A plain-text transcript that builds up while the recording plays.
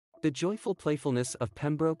The joyful playfulness of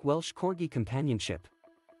Pembroke Welsh Corgi Companionship.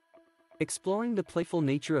 Exploring the playful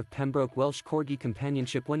nature of Pembroke Welsh Corgi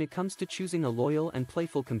Companionship. When it comes to choosing a loyal and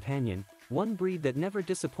playful companion, one breed that never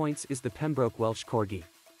disappoints is the Pembroke Welsh Corgi.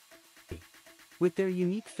 With their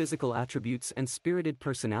unique physical attributes and spirited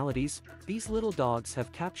personalities, these little dogs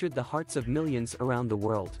have captured the hearts of millions around the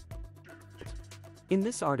world. In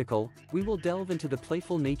this article, we will delve into the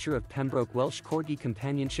playful nature of Pembroke Welsh Corgi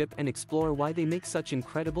Companionship and explore why they make such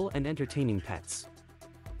incredible and entertaining pets.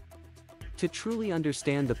 To truly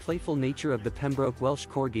understand the playful nature of the Pembroke Welsh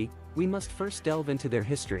Corgi, we must first delve into their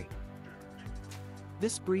history.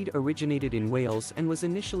 This breed originated in Wales and was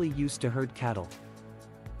initially used to herd cattle.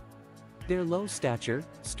 Their low stature,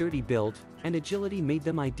 sturdy build, and agility made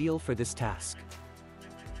them ideal for this task.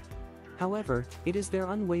 However, it is their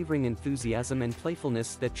unwavering enthusiasm and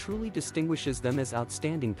playfulness that truly distinguishes them as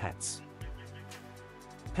outstanding pets.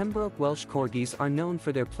 Pembroke Welsh Corgis are known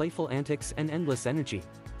for their playful antics and endless energy.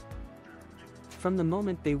 From the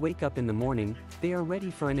moment they wake up in the morning, they are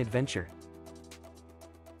ready for an adventure.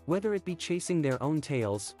 Whether it be chasing their own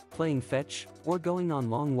tails, playing fetch, or going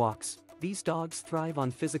on long walks, these dogs thrive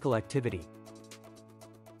on physical activity.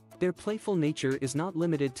 Their playful nature is not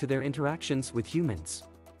limited to their interactions with humans.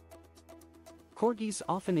 Corgis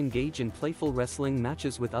often engage in playful wrestling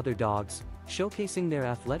matches with other dogs, showcasing their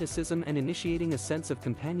athleticism and initiating a sense of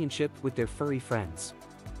companionship with their furry friends.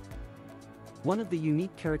 One of the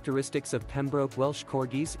unique characteristics of Pembroke Welsh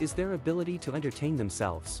Corgis is their ability to entertain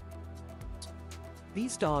themselves.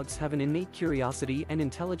 These dogs have an innate curiosity and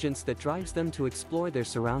intelligence that drives them to explore their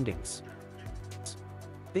surroundings.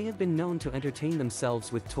 They have been known to entertain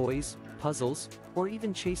themselves with toys, puzzles, or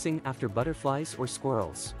even chasing after butterflies or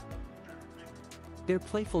squirrels. Their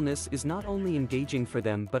playfulness is not only engaging for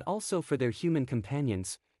them but also for their human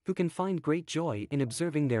companions, who can find great joy in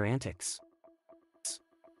observing their antics.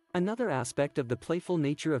 Another aspect of the playful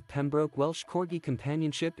nature of Pembroke Welsh Corgi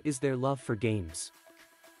Companionship is their love for games.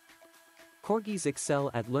 Corgis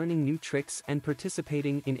excel at learning new tricks and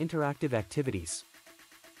participating in interactive activities.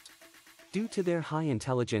 Due to their high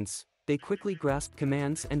intelligence, they quickly grasp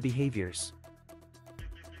commands and behaviors.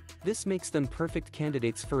 This makes them perfect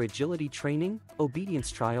candidates for agility training,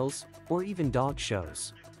 obedience trials, or even dog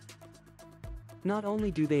shows. Not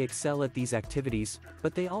only do they excel at these activities,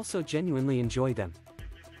 but they also genuinely enjoy them.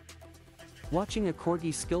 Watching a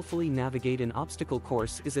corgi skillfully navigate an obstacle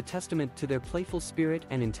course is a testament to their playful spirit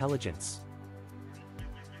and intelligence.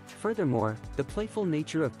 Furthermore, the playful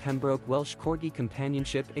nature of Pembroke Welsh Corgi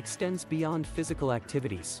Companionship extends beyond physical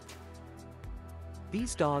activities.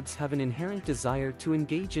 These dogs have an inherent desire to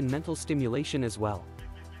engage in mental stimulation as well.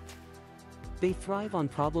 They thrive on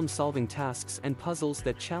problem-solving tasks and puzzles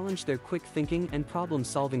that challenge their quick thinking and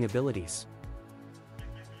problem-solving abilities.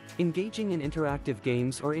 Engaging in interactive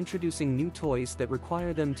games or introducing new toys that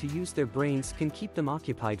require them to use their brains can keep them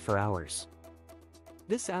occupied for hours.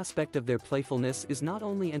 This aspect of their playfulness is not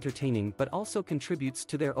only entertaining but also contributes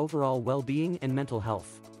to their overall well-being and mental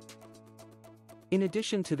health. In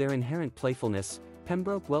addition to their inherent playfulness,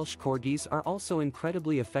 Pembroke Welsh Corgis are also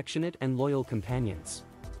incredibly affectionate and loyal companions.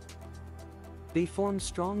 They form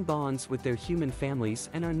strong bonds with their human families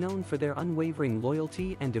and are known for their unwavering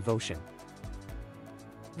loyalty and devotion.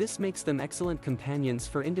 This makes them excellent companions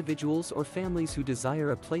for individuals or families who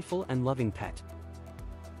desire a playful and loving pet.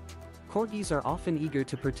 Corgis are often eager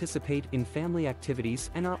to participate in family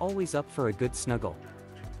activities and are always up for a good snuggle.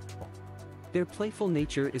 Their playful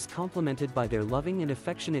nature is complemented by their loving and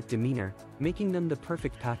affectionate demeanor, making them the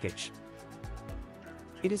perfect package.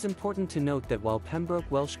 It is important to note that while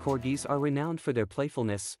Pembroke Welsh Corgis are renowned for their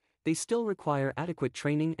playfulness, they still require adequate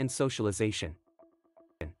training and socialization.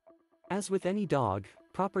 As with any dog,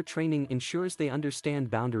 proper training ensures they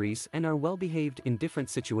understand boundaries and are well-behaved in different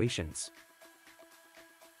situations.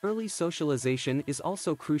 Early socialization is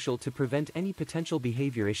also crucial to prevent any potential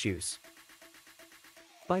behavior issues.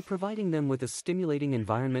 By providing them with a stimulating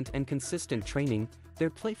environment and consistent training, their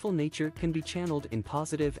playful nature can be channeled in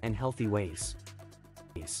positive and healthy ways.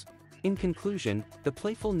 In conclusion, the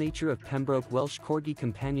playful nature of Pembroke Welsh Corgi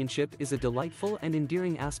Companionship is a delightful and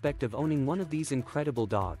endearing aspect of owning one of these incredible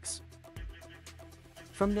dogs.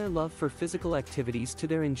 From their love for physical activities to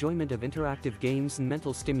their enjoyment of interactive games and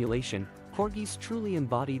mental stimulation, Corgis truly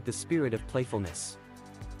embody the spirit of playfulness.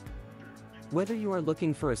 Whether you are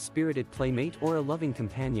looking for a spirited playmate or a loving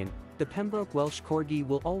companion, the Pembroke Welsh Corgi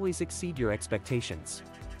will always exceed your expectations.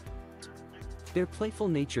 Their playful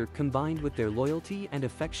nature combined with their loyalty and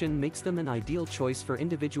affection makes them an ideal choice for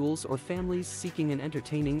individuals or families seeking an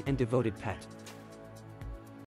entertaining and devoted pet.